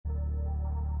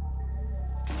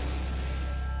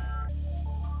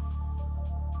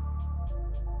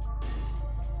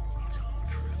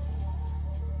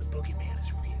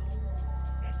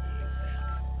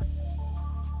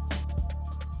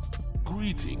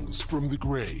Greetings from the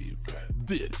grave.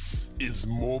 This is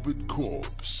Morbid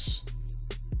Corpse.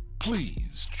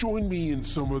 Please join me in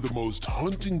some of the most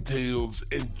haunting tales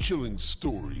and chilling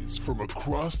stories from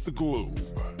across the globe.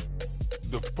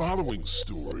 The following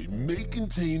story may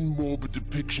contain morbid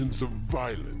depictions of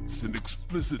violence and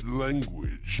explicit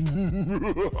language.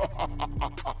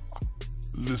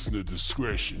 Listener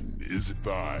discretion is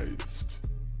advised.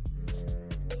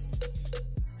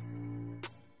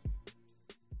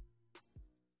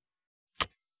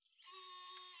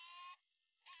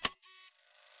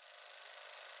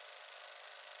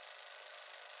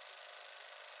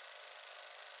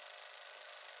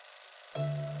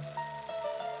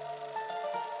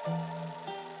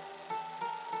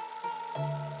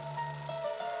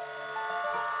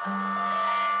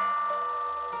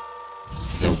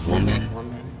 The woman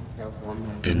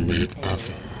in the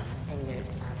oven.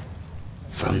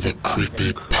 From the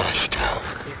Creepypasta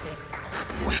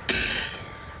Wiki.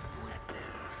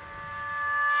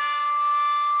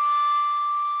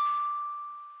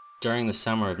 During the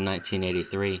summer of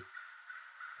 1983,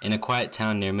 in a quiet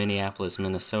town near Minneapolis,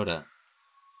 Minnesota,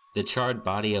 the charred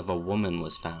body of a woman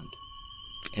was found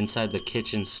inside the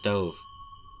kitchen stove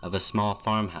of a small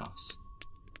farmhouse.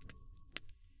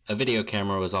 A video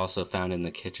camera was also found in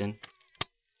the kitchen,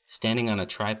 standing on a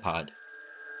tripod,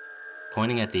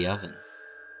 pointing at the oven.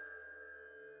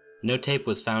 No tape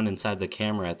was found inside the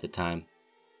camera at the time.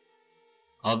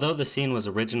 Although the scene was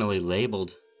originally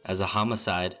labeled as a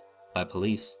homicide by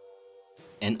police,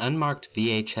 an unmarked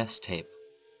VHS tape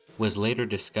was later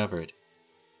discovered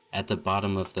at the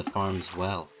bottom of the farm's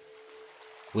well,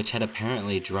 which had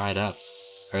apparently dried up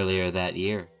earlier that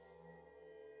year.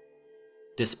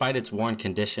 Despite its worn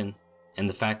condition and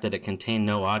the fact that it contained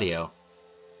no audio,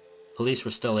 police were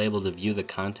still able to view the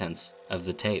contents of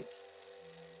the tape.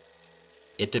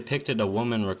 It depicted a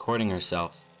woman recording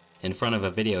herself in front of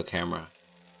a video camera,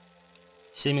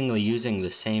 seemingly using the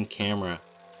same camera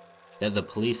that the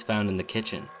police found in the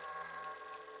kitchen.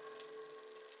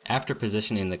 After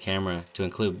positioning the camera to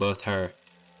include both her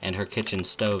and her kitchen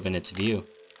stove in its view,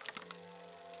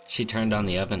 she turned on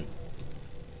the oven,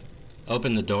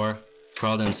 opened the door,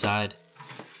 crawled inside,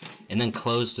 and then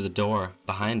closed the door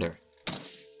behind her.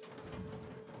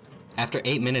 After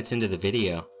 8 minutes into the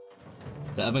video,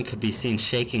 the oven could be seen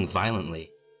shaking violently.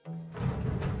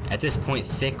 At this point,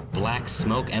 thick black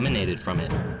smoke emanated from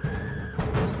it.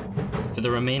 For the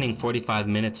remaining 45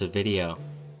 minutes of video,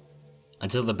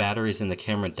 until the batteries in the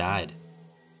camera died,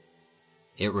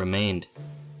 it remained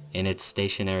in its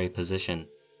stationary position.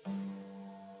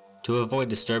 To avoid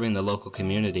disturbing the local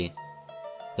community,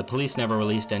 the police never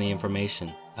released any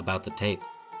information about the tape,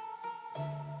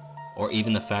 or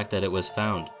even the fact that it was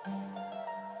found.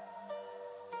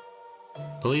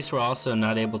 Police were also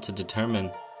not able to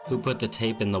determine who put the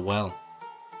tape in the well,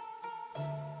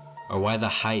 or why the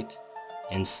height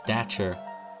and stature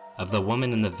of the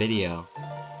woman in the video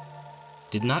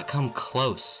did not come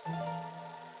close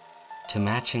to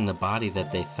matching the body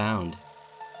that they found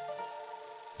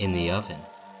in the oven.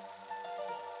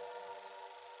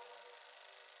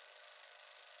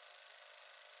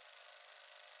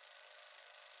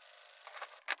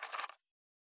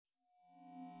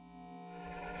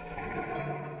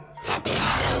 Happy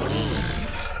Halloween,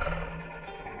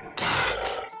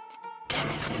 dark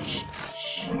denizens.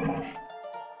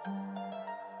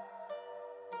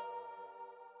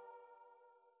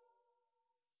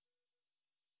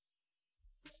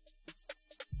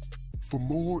 For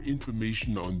more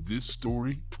information on this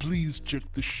story, please check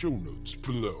the show notes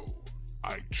below.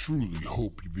 I truly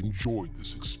hope you've enjoyed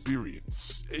this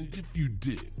experience, and if you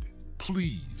did,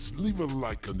 please leave a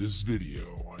like on this video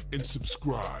and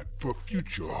subscribe for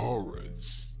future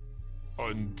horrors.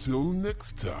 Until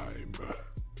next time.